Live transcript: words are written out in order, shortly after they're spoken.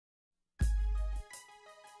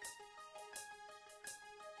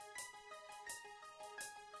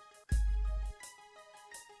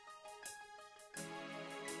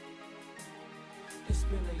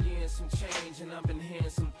been a year and some change, and I've been hearing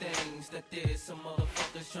some things that there's some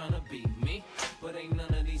motherfuckers tryna beat me, but ain't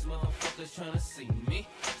none of these motherfuckers tryna see me.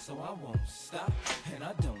 So I won't stop, and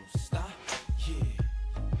I don't stop, yeah.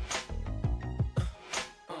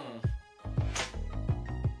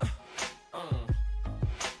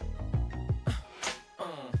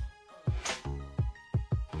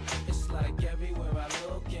 It's like everywhere I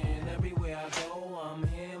look and everywhere I go, I'm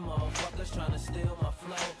here, motherfuckers tryna steal my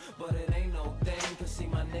flow, but it ain't no thing, cause see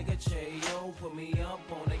my nigga J.O. put me up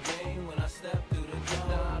on the game when I step through the door.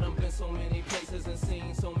 Now I done been so many places and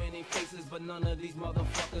seen so many faces, but none of these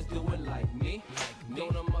motherfuckers do it like me.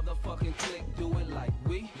 Don't a motherfucking click do it like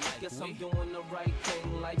we. Guess I'm doing the right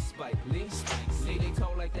thing like Spike Lee. See, they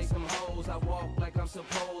talk like they some hoes, I walk like I'm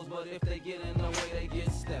supposed, but if they get in the way, they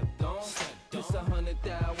get stepped on. Just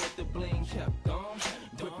 100,000 with the bling kept on,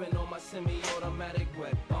 gripping on my semi-automatic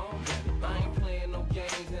weapon. I ain't playing no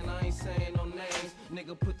games and I ain't saying no names.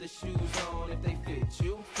 Nigga, put the shoes on if they fit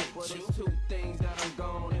you. But there's two things that I'm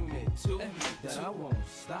gon' admit to, that I won't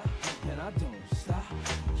stop and I don't stop.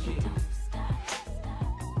 Yeah. It don't stop,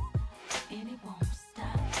 stop, and it won't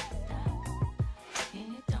stop, stop,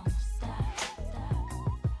 and it don't stop, stop,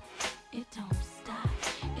 it don't stop,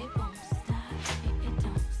 it won't stop, it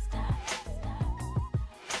don't stop, stop,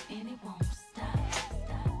 and it won't stop,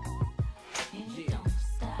 stop, and it don't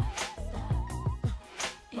stop, stop,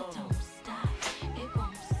 it don't stop, it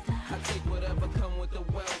won't stop. I take whatever come with the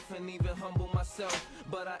wealth and even humble myself,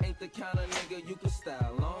 but I ain't the kind of nigga you can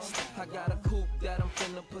style on. I got a coupe that I'm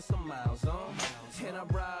finna put some miles on, and I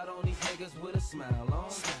ride on these niggas with a smile on.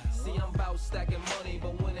 See, I'm bout stacking money,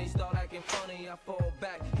 but when they start acting funny, I fall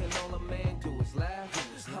back and all a man do is laugh.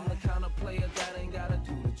 I'm the kind of player that ain't gotta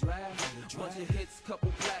do the draft. Bunch of hits,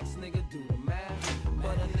 couple blacks, nigga do the math.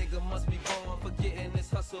 But a nigga must be born for getting this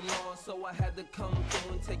hustle on, so I had to come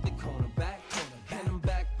through and take the corner back. And I'm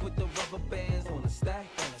back with the rubber bands on the stack.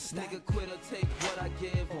 Nigga quit or take what I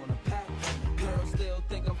give on a pack. Girls still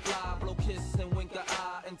think I'm fly, blow kiss and wink an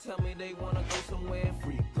eye, and tell me they wanna go somewhere and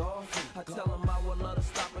freak off. I tell them I would love to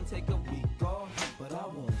stop and take a week off, but I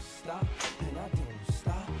won't stop and I don't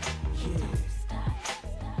stop. It don't Yeah. stop,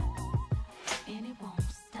 stop, and it won't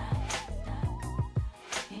stop, stop,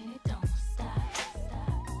 and it don't stop,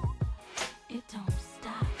 stop, it don't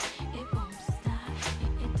stop, it won't stop,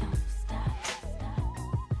 it don't stop, stop,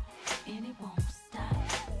 and it won't stop,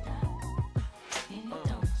 stop, and it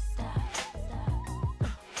don't stop,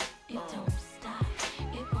 stop, it don't stop,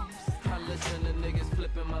 it won't stop. I listen to niggas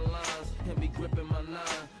flipping my lines and be gripping my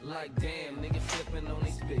nine. Like damn, niggas slipping on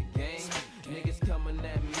they spit game. Niggas coming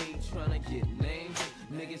at me tryna get names.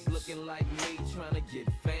 Niggas looking like me tryna get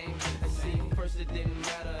fame. And see, first it didn't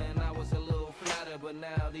matter and I was a little flattered, but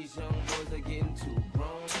now these young boys are getting too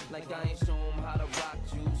grown. Like I ain't show 'em how to rock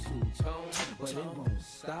juice two-tone. But it won't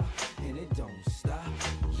stop and it don't stop.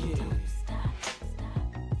 It don't Yeah. stop, stop,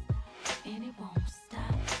 and it won't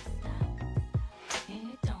stop, stop,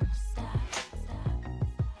 and it don't stop, stop,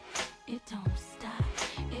 it don't stop,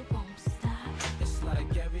 it won't stop. It's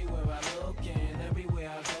like everywhere I look and everywhere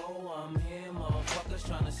I go, I'm here, motherfuckers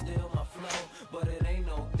tryna steal my flow, but it ain't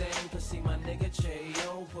no thing, cause see my nigga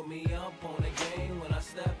J.O. put me up on the game when I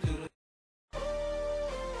step through the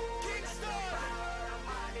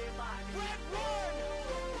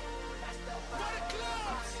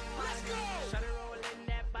Shawty rollin'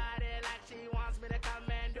 that body like she wants me to come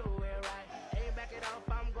and do it right. Ain't back it up,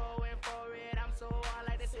 I'm going for it. I'm so on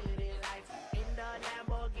like the city lights. In the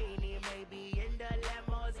Lamborghini, maybe in the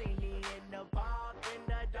limousine, in the park, in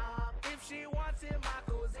the dark. If she wants it, my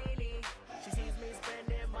cuisine. She sees me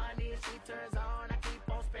spending money, she turns on, I keep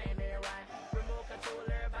on spending right. Remote control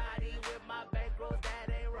her body with my bankrolls that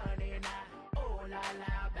ain't running out. Oh la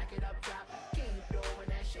la, back it up, drop. Keep doing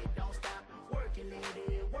that shit, don't stop. Work it,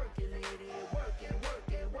 lady, work it, lady. Work it, work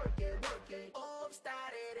it, work it, work it. Oops,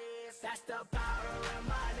 started it. That's the power of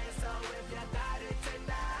money. So if you got it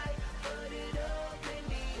tonight, put it up in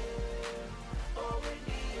the air. Oh, in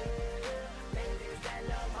the air. Ladies that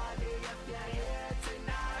love money, if you're here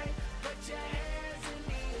tonight, put your hands in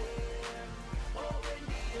the air. Oh, in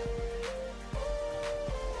the air.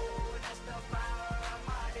 Oh, that's the power of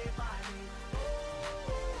money, money.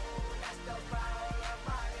 Oh, that's the power of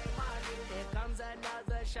money, money. Here comes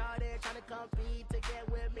another shawty tryna compete to get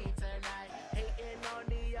with me tonight. Hating on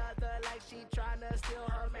the other like she tryna steal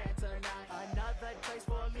her man tonight. Another place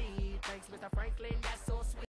for me. Thanks, Mr. Franklin.